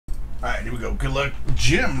All right, here we go. Good luck,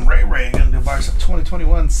 Jim Ray Ray. Gonna do a box of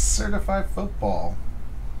 2021 certified football.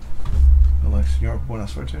 Good luck, Senor. Buena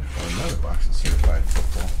suerte. Or another box of certified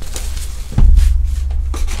football.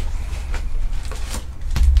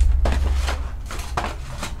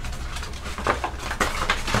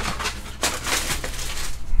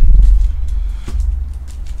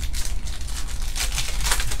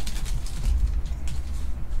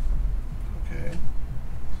 Okay.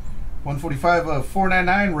 145 of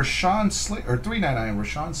 499 Rashawn Slater, or 399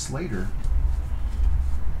 Rashawn Slater.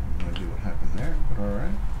 No idea what happened there, but all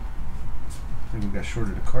right. I think we got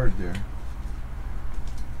shorted a card there.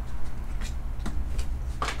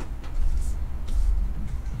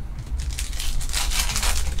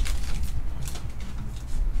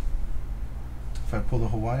 If I pull the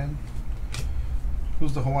Hawaiian,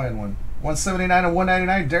 who's the Hawaiian one? 179 and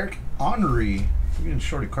 199 Derek Henry. We're getting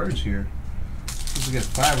shorted cards here. We get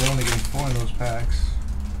 5, we're only getting 4 in those packs.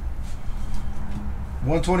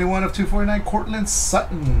 121 of 249, Cortland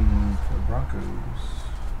Sutton for the Broncos.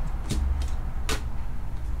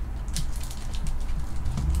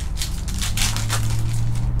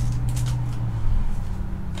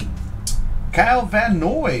 Kyle Van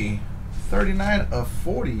Noy, 39 of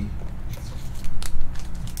 40.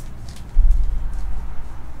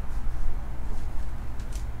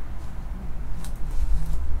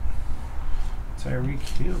 Tyreek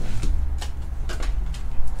Hill.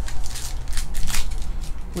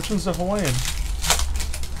 Which one's the Hawaiian?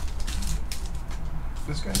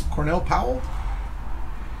 This guy? Cornell Powell?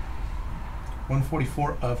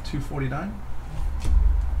 144 of 249.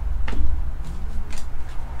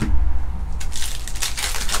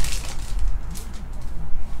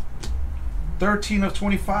 $13 of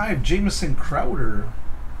 25, Jamison Crowder.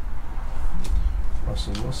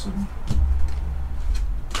 Russell Wilson.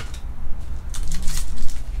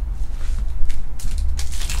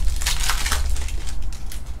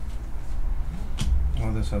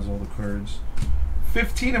 Oh, this has all the cards.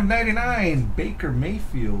 15 of 99, Baker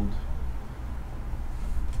Mayfield.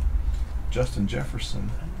 Justin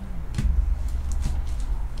Jefferson.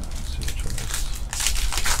 Let's see which one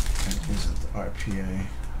is the RPA.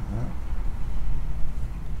 Oh.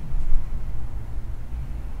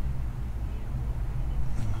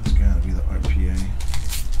 It's gotta be the RPA.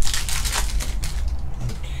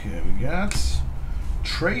 Okay, we got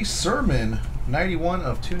Trey Sermon, 91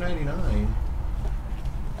 of 299.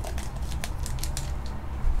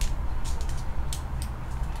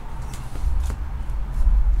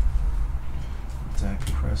 Dak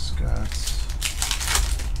Prescott.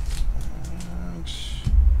 And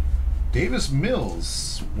Davis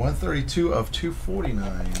Mills, 132 of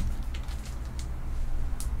 249.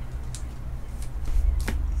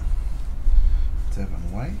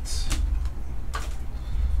 Devin White.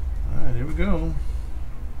 All right, here we go.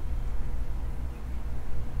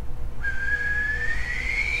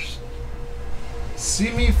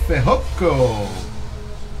 Simi Fehoko,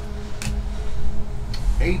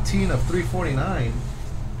 18 of 349.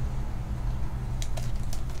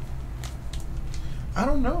 I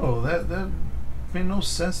don't know. That made no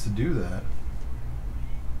sense to do that.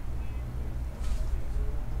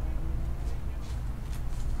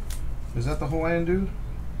 Is that the Hawaiian dude?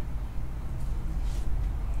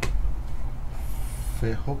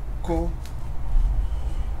 Fehoko.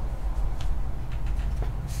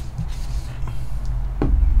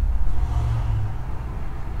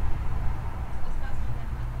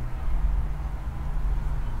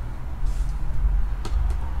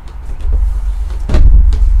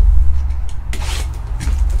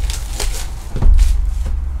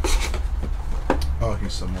 Oh,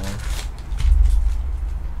 here's some more.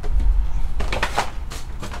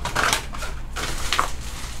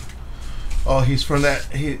 Oh, he's from that.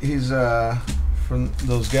 He's from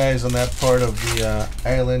those guys on that part of the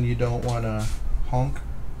island you don't want to honk.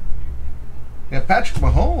 Yeah, Patrick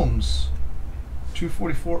Mahomes,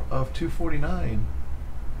 244 of 249.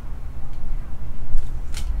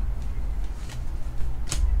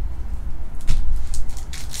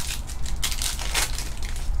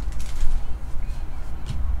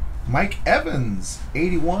 Mike Evans,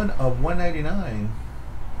 81 of 199.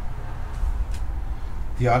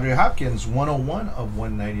 DeAndre Hopkins, 101 of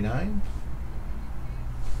 199.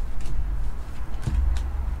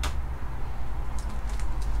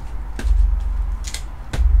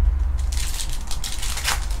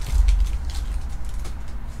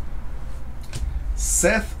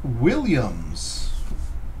 Seth Williams,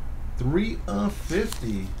 3 of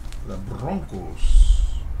 50. The Broncos.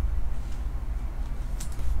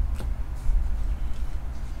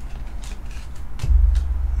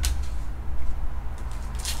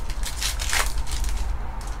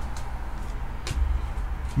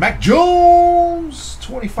 Mac Jones,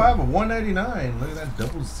 25 of 199. Look at that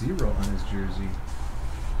double zero on his jersey.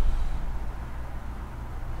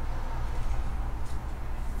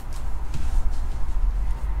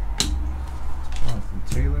 Jonathan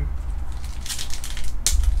Taylor.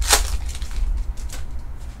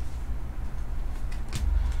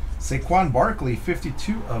 Saquon Barkley,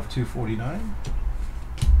 52 of 249.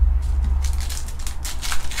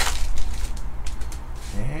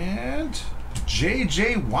 And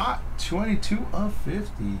J.J. Watt, 22 of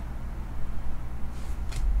 50.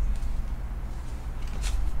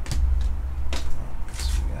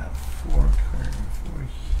 So we got 4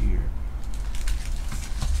 here.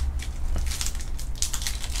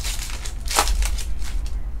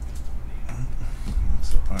 That's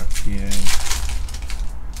the RPA.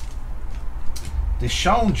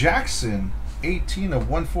 Deshaun Jackson, 18 of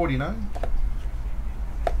 149.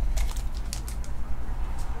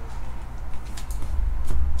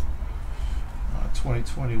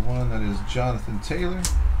 2021, that is Jonathan Taylor.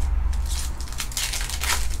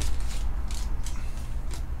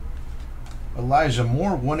 Elijah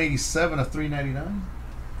Moore, 187 of 399.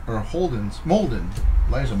 Or Molden.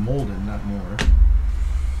 Elijah Molden, not Moore.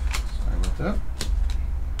 Sorry about that.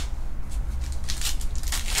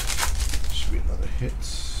 Should be another hit.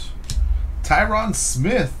 Tyron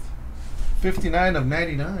Smith, 59 of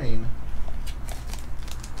 99.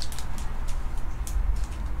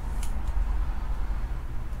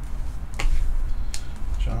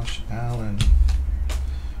 Josh Allen.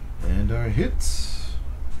 And our hits.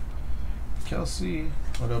 Kelsey,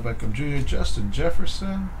 Odell Beckham Jr., Justin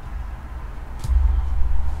Jefferson.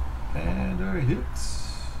 And our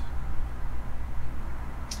hits.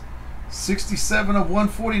 67 of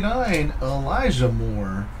 149, Elijah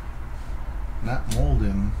Moore. Not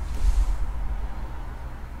Molden.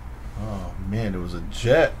 Oh man, it was a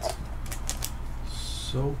jet.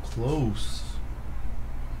 So close.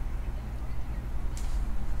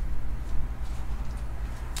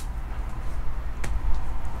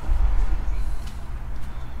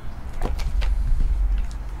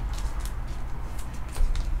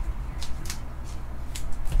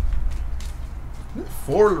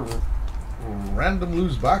 Four random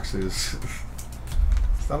loose boxes.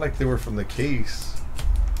 It's not like they were from the case.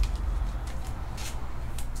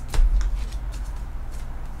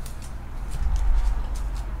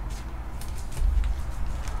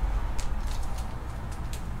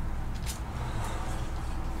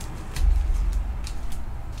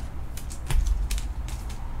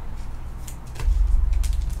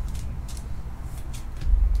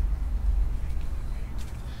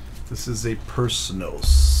 This is a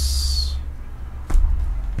personals.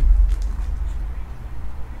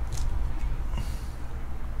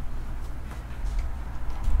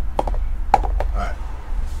 Alright,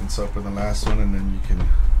 let's open the last one and then you can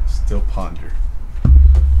still ponder.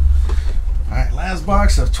 Alright, last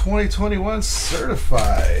box of 2021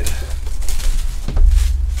 certified.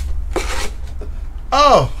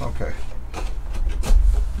 Oh, okay.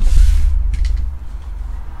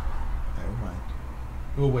 Never mind.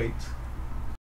 We'll wait.